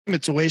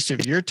 It's a waste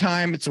of your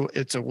time.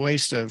 It's a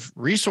waste of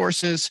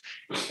resources.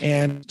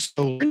 And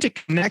so learn to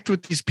connect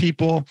with these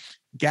people,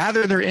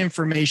 gather their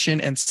information,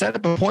 and set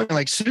up an appointment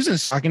like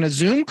Susan's talking, a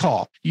Zoom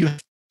call. You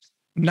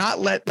not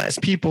let less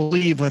people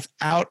leave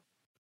without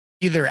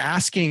either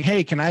asking,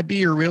 hey, can I be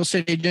your real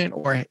estate agent?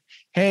 Or,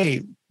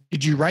 hey,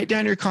 did you write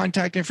down your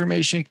contact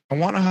information? I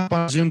want to hop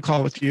on a Zoom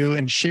call with you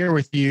and share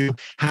with you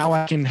how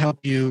I can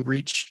help you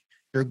reach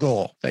your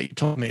goal that you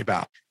told me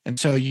about. And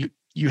so you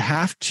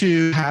have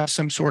to have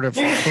some sort of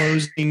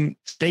closing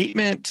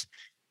statement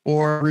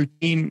or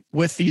routine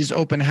with these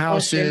open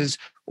houses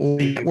or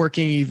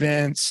networking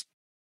events,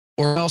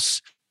 or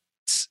else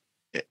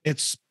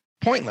it's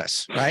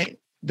pointless, right?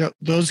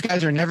 Those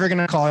guys are never going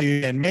to call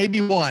you, and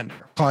maybe one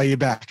call you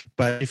back.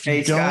 But if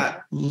you don't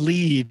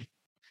lead.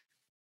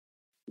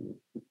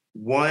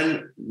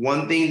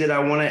 One thing that I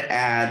want to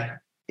add,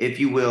 if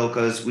you will,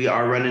 because we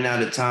are running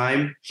out of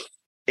time,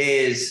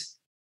 is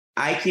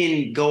I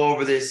can go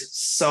over this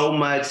so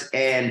much,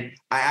 and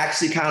I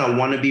actually kind of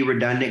want to be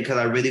redundant because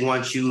I really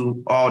want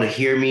you all to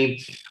hear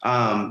me.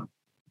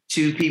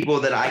 Two people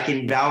that I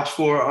can vouch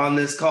for on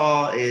this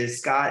call is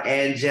Scott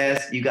and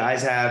Jess. You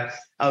guys have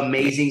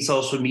amazing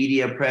social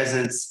media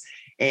presence.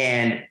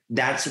 And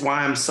that's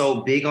why I'm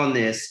so big on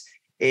this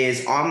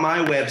is on my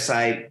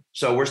website.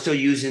 So we're still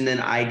using an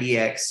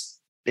IDX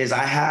is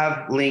I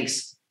have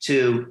links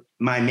to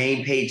my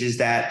main pages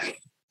that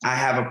I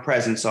have a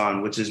presence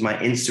on, which is my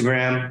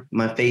Instagram,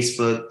 my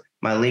Facebook,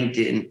 my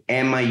LinkedIn,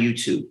 and my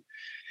YouTube.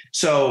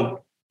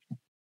 So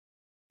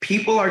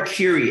people are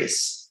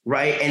curious,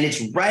 right? And it's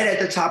right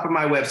at the top of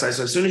my website.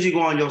 So as soon as you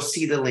go on, you'll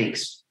see the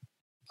links.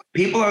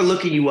 People are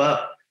looking you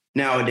up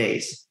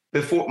nowadays.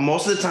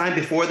 Most of the time,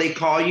 before they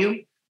call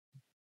you,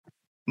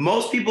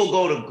 most people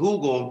go to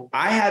Google.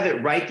 I have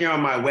it right there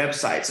on my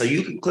website. So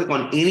you can click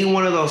on any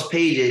one of those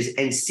pages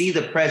and see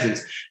the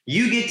presence.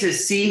 You get to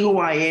see who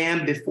I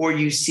am before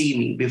you see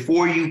me,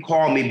 before you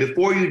call me,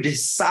 before you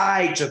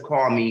decide to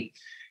call me.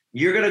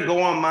 You're going to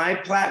go on my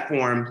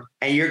platform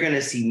and you're going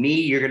to see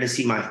me. You're going to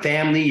see my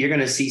family. You're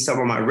going to see some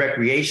of my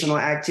recreational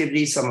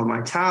activities, some of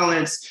my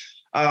talents.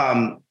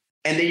 And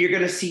then you're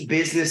going to see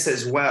business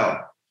as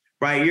well,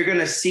 right? You're going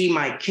to see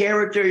my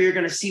character. You're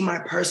going to see my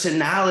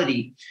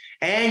personality.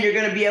 And you're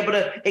going to be able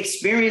to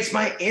experience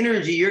my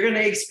energy. You're going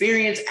to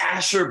experience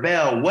Asher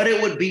Bell, what it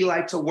would be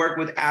like to work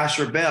with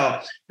Asher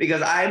Bell,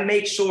 because I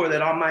make sure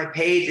that on my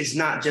page, it's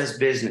not just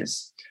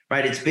business,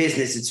 right? It's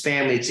business, it's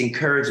family, it's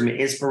encouragement,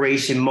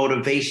 inspiration,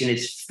 motivation,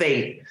 it's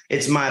faith,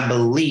 it's my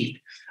belief,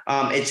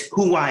 it's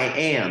who I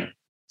am.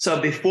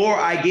 So before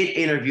I get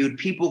interviewed,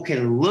 people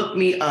can look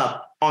me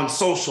up on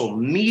social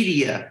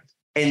media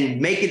and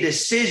make a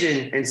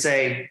decision and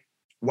say,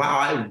 wow,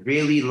 I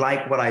really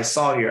like what I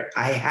saw here.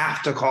 I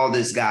have to call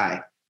this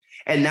guy.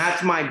 And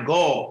that's my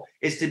goal,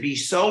 is to be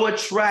so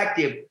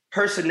attractive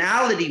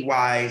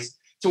personality-wise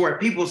to where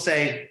people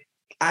say,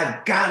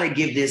 I've got to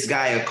give this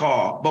guy a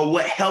call. But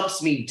what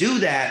helps me do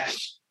that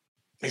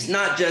is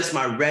not just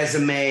my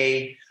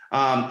resume,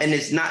 and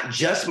it's not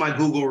just my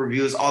Google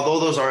reviews,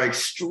 although those are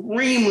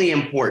extremely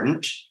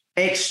important.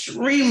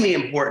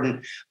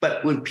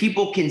 But when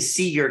people can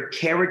see your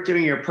character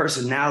and your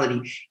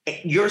personality,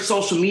 your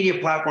social media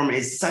platform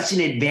is such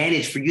an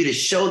advantage for you to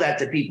show that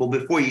to people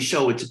before you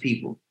show it to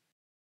people.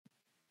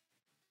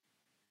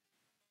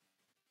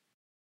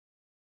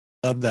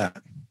 Love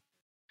that.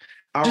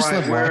 All just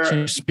right, love watching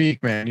you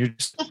speak, man. You're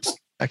just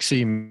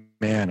actually,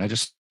 man, I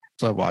just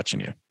love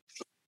watching you.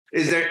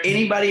 Is there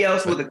anybody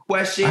else with a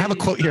question? I have a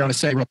quote here I want to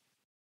say.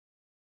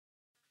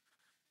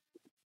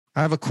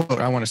 I have a quote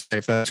I want to say,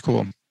 if that's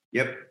cool.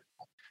 Yep.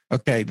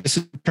 Okay, this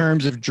is in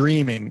terms of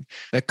dreaming.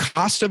 The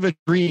cost of a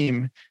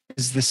dream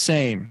is the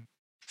same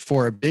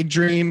for a big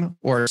dream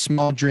or a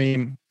small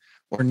dream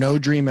or no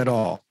dream at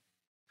all,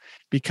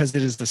 because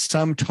it is the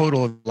sum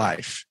total of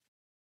life.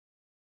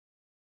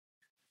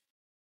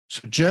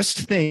 So just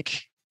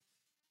think,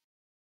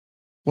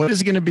 what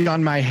is going to be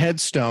on my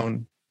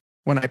headstone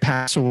when I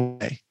pass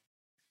away?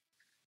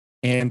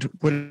 And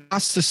would it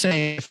cost the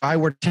same if I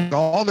were to take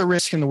all the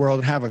risk in the world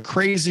and have a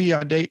crazy,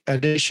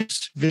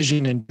 audacious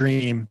vision and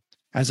dream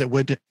as it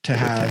would to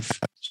have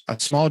a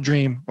small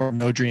dream or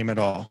no dream at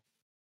all?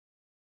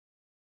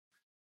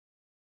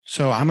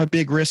 So I'm a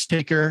big risk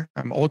taker.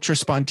 I'm ultra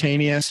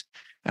spontaneous,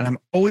 and I'm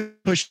always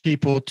push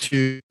people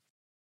to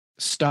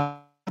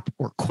stop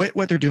or quit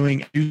what they're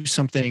doing and do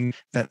something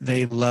that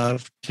they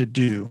love to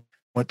do,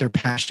 what they're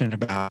passionate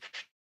about.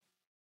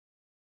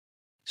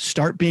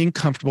 Start being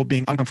comfortable,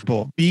 being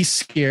uncomfortable, be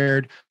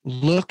scared,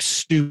 look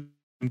stupid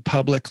in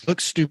public,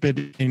 look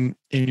stupid in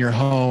your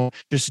home.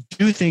 Just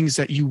do things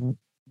that you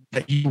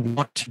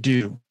want to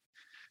do,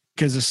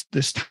 because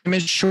this time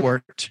is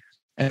short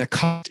and the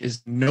cost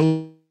is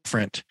no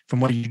different from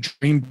what you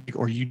dream big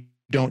or you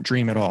don't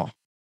dream at all.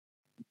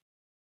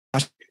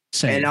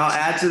 And I'll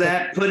add to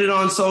that, put it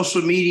on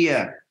social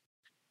media.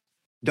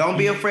 Don't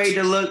be afraid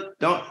to look.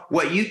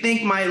 What you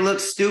think might look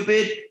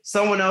stupid,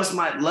 someone else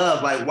might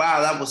love. Like,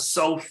 wow, that was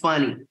so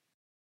funny.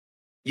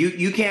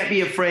 You can't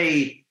be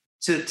afraid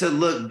to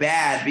look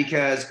bad,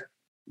 because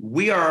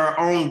we are our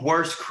own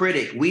worst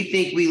critic. We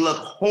think we look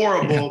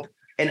horrible,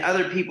 and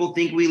other people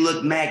think we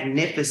look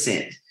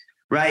magnificent,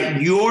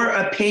 right? Your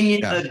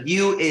opinion of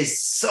you is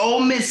so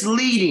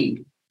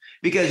misleading,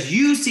 because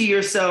you see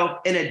yourself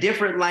in a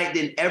different light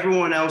than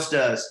everyone else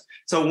does.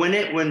 So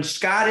when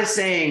Scott is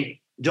saying,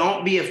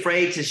 don't be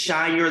afraid to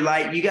shine your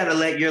light, you got to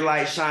let your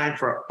light shine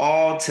for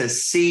all to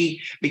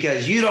see,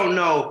 because you don't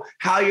know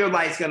how your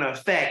light's going to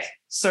affect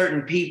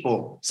certain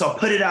people. So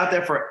put it out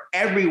there for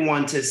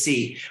everyone to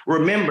see.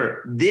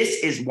 Remember,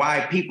 this is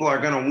why people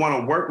are going to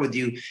want to work with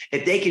you.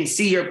 If they can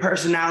see your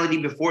personality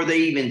before they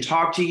even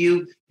talk to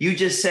you, you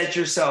just set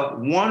yourself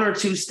 1 or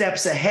 2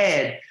 steps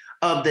ahead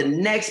of the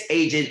next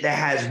agent that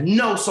has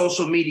no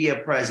social media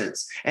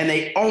presence, and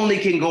they only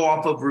can go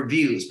off of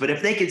reviews. But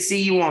if they could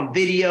see you on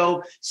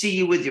video, see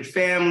you with your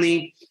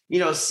family,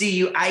 see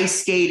you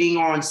ice skating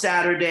on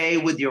Saturday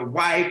with your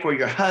wife or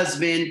your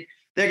husband,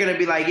 they're going to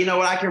be like, you know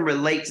what? I can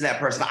relate to that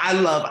person. I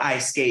love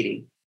ice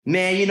skating.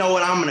 man, you know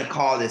what? I'm going to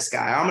call this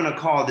guy. I'm going to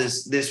call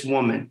this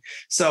woman.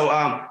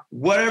 So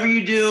whatever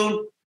you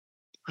do,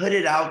 put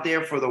it out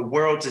there for the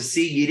world to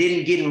see. You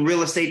didn't get in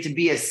real estate to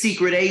be a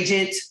secret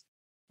agent,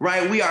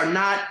 right? We are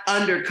not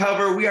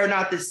undercover. We are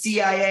not the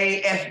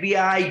CIA,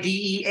 FBI,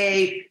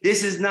 DEA.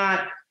 This is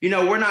not,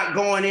 we're not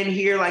going in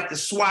here like the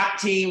SWAT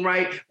team,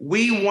 right?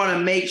 We want to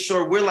make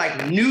sure we're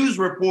like news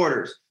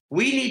reporters.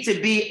 You need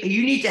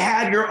to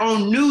have your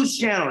own news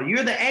channel.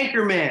 You're the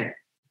anchor man.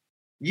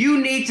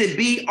 You need to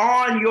be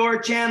on your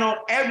channel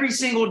every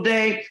single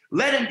day,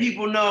 letting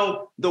people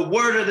know the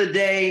word of the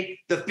day,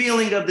 the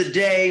feeling of the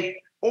day,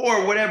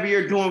 or whatever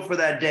you're doing for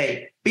that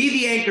day. Be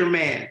the anchor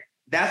man.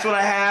 That's what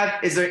I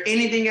have. Is there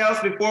anything else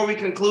before we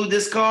conclude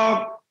this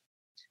call?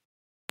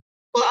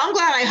 Well, I'm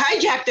glad I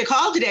hijacked the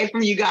call today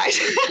from you guys.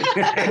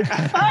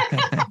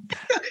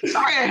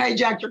 Sorry I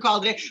hijacked your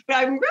call today, but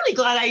I'm really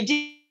glad I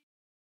did.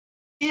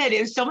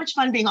 It was so much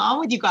fun being on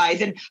with you guys.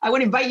 And I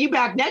want to invite you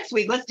back next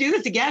week. Let's do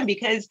this again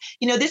because,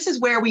 this is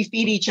where we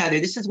feed each other.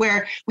 This is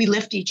where we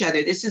lift each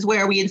other. This is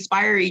where we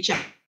inspire each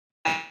other.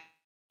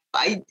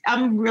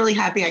 I'm really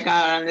happy I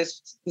got on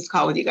this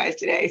call with you guys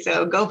today.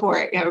 So go for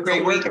it. Have a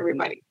great week,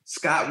 everybody.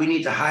 Scott, we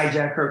need to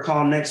hijack her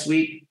call next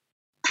week.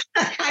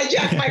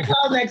 Hijack my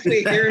call next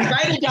week. You're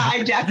invited to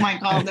hijack my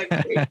call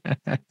next week.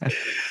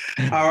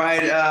 All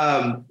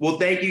right. Well,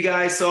 thank you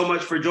guys so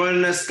much for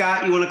joining us.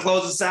 Scott, you want to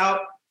close us out?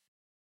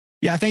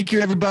 Yeah, thank you,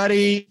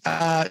 everybody.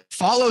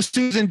 Follow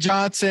Susan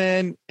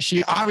Johnson.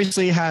 She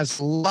obviously has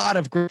a lot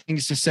of great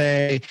things to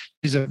say.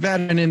 She's a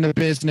veteran in the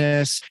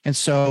business. And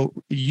so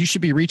you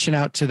should be reaching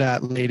out to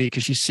that lady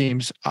because she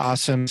seems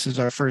awesome. This is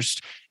our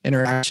first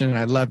interaction and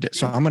I loved it.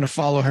 So I'm going to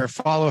follow her.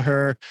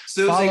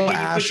 Susan, follow can you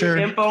Asher. put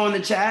your info in the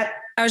chat?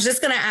 I was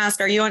just going to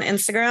ask, are you on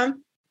Instagram?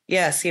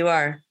 Yes, you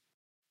are.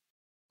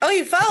 Oh,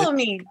 you follow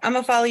me. I'm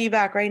going to follow you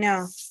back right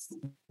now.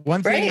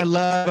 One thing I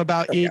love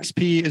about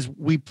EXP is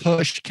we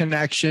push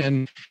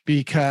connection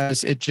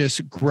because it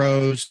just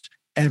grows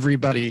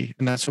everybody.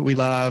 And that's what we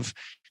love.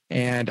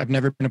 And I've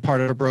never been a part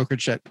of a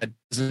brokerage that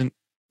doesn't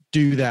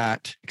do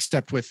that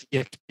except with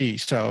EXP.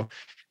 So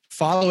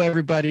follow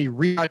everybody,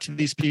 reach out to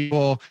these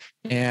people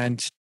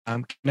and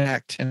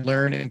connect and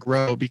learn and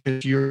grow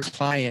because your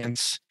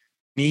clients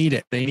need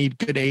it. They need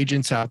good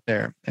agents out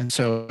there. And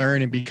so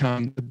learn and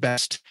become the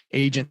best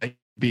agent that you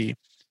can be.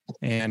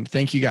 And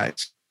thank you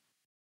guys.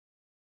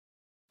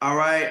 All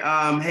right.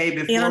 Hey,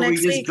 before we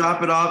just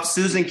drop it off,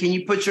 Susan, can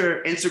you put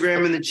your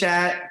Instagram in the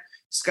chat?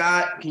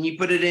 Scott, can you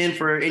put it in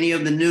for any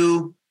of the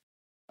new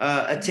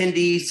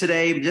attendees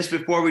today, just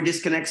before we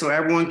disconnect so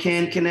everyone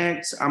can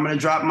connect? I'm going to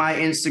drop my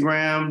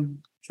Instagram,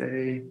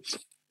 J_Bell,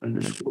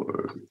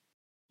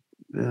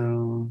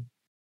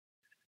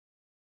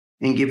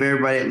 and give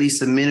everybody at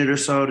least a minute or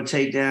so to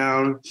take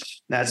down.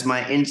 That's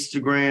my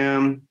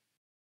Instagram,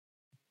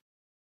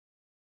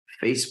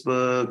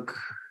 Facebook.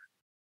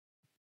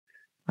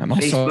 I'm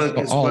also Facebook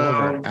as all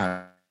well.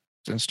 over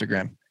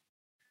Instagram.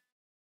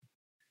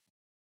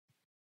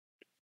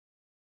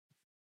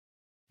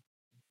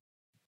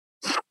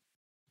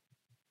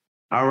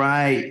 All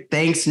right.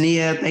 Thanks,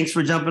 Nia. Thanks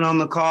for jumping on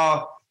the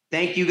call.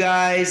 Thank you,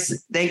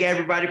 guys. Thank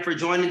everybody for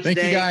joining today.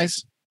 Thank you,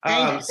 guys.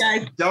 Thanks,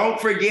 guys. Don't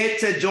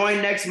forget to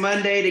join next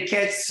Monday to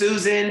catch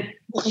Susan.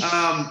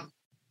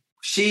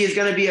 She is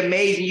going to be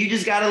amazing. You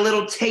just got a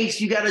little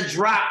taste. You got a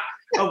drop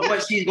of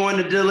what she's going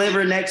to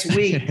deliver next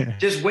week.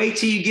 Just wait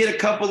till you get a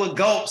couple of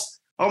gulps.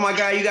 Oh my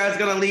God, you guys are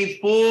going to leave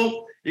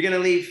full, you're going to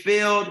leave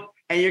filled,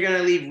 and you're going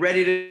to leave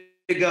ready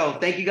to go.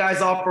 Thank you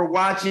guys all for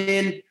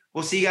watching.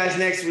 We'll see you guys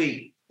next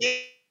week.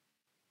 You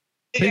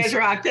guys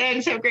rock.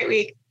 Thanks. Have a great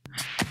week.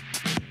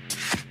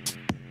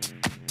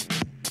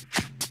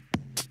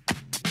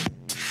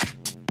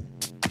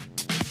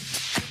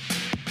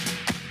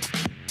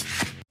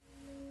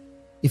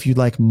 If you'd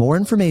like more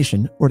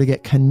information or to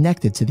get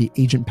connected to the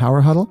Agent Power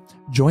Huddle,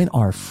 join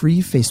our free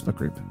Facebook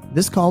group.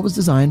 This call was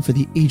designed for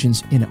the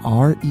agents in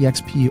our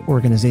EXP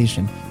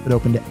organization, but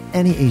open to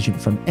any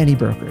agent from any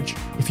brokerage.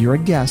 If you're a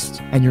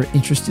guest and you're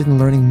interested in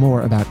learning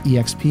more about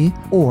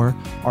EXP or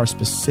our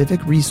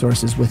specific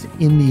resources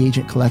within the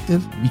Agent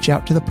Collective, reach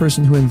out to the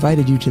person who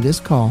invited you to this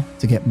call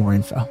to get more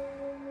info.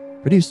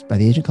 Produced by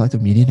the Agent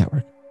Collective Media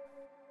Network.